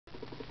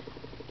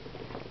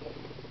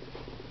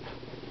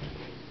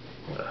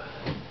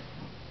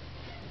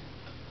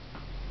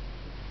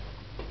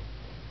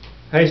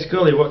Hey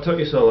Scully, what took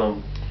you so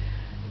long?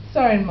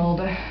 Sorry,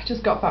 Mulder.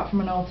 Just got back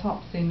from an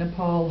autopsy in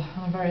Nepal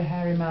on a very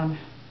hairy man.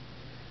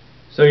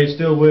 So you're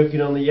still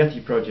working on the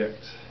Yeti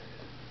project?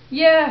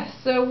 Yeah,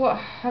 so what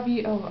have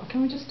you... Oh,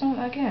 can we just start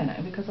that again?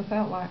 Because I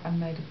felt like I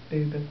made a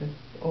boob of the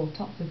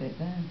autopsy bit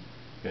then.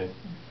 Okay.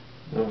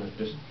 No,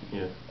 just,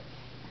 yeah.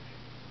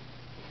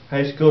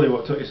 Hey Scully,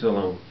 what took you so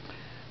long?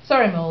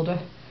 Sorry, Mulder.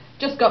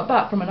 Just got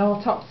back from an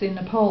autopsy in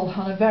Nepal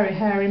on a very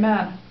hairy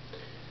man.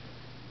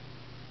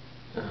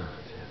 Oh,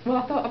 dear. Well,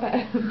 I thought I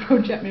better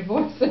project my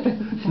voice a bit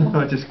more.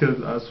 No, just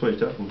because I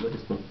switched up from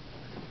this one.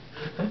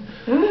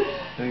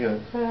 There you go.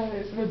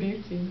 It's for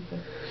beauty, isn't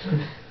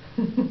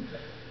it?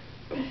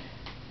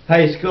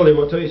 Hey Scully,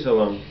 what took you so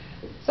long?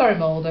 Sorry,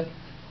 Mulder.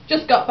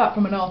 Just got back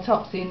from an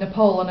autopsy in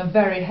Nepal on a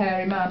very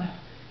hairy man.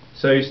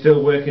 So you're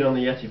still working on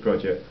the Yeti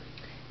project?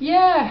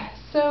 Yeah,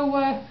 so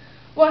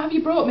what have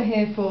you brought me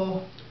here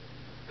for?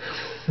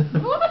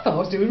 Oh, I thought I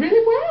was doing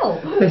really well.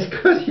 It's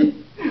because you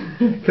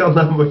got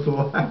that much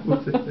loud.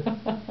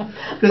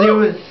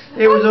 Because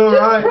it was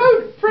alright.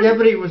 Yeah,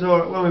 but it was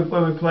alright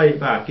when we played it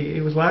back.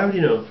 It was loud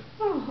enough.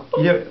 Oh,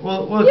 You yeah, don't,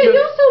 well,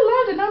 you're so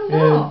loud and I'm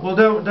not. Well,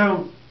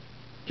 don't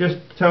just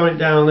tone it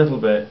down a little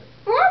bit.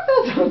 Well, I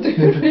thought I was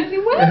doing really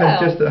well. Yeah,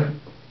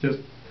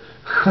 just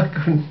I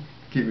couldn't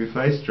keep my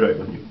face straight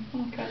on you.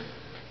 Okay.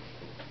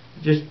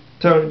 Just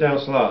tone it down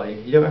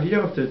slightly. You don't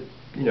have to,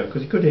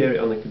 because you could hear it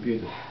on the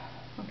computer.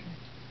 Okay.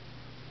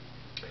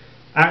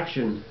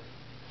 Action.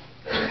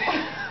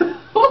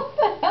 What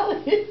the hell are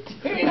you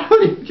doing?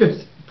 Well,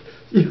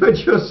 you were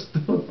just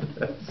stood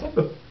there. So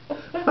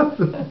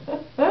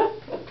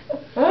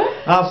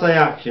I'll say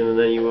action and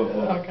then you won't.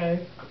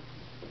 Okay.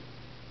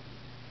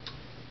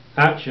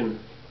 Action.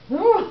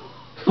 What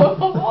do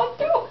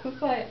I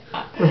say? Oh,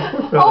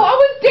 I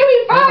was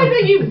doing fine,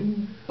 and you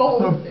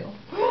bold still.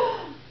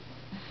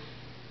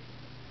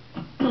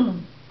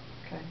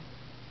 Okay.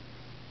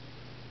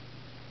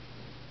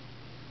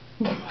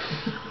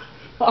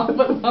 I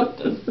will have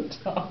to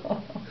stop.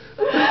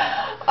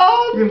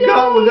 Oh, We've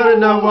got to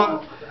know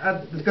what.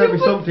 There's got to be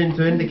something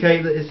to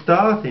indicate that it's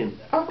starting.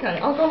 Okay,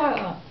 I'll go like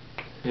that.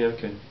 Yeah.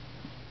 Okay.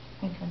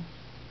 Okay.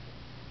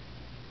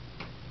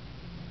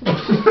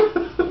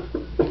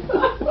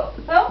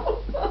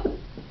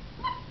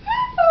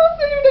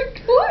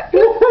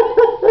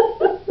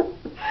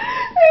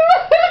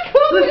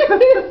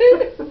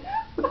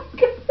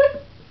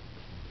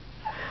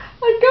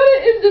 I got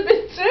it in the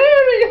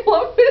material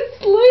on my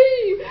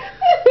sleeve.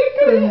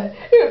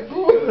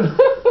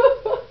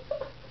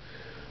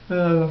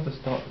 I'll have to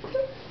stop.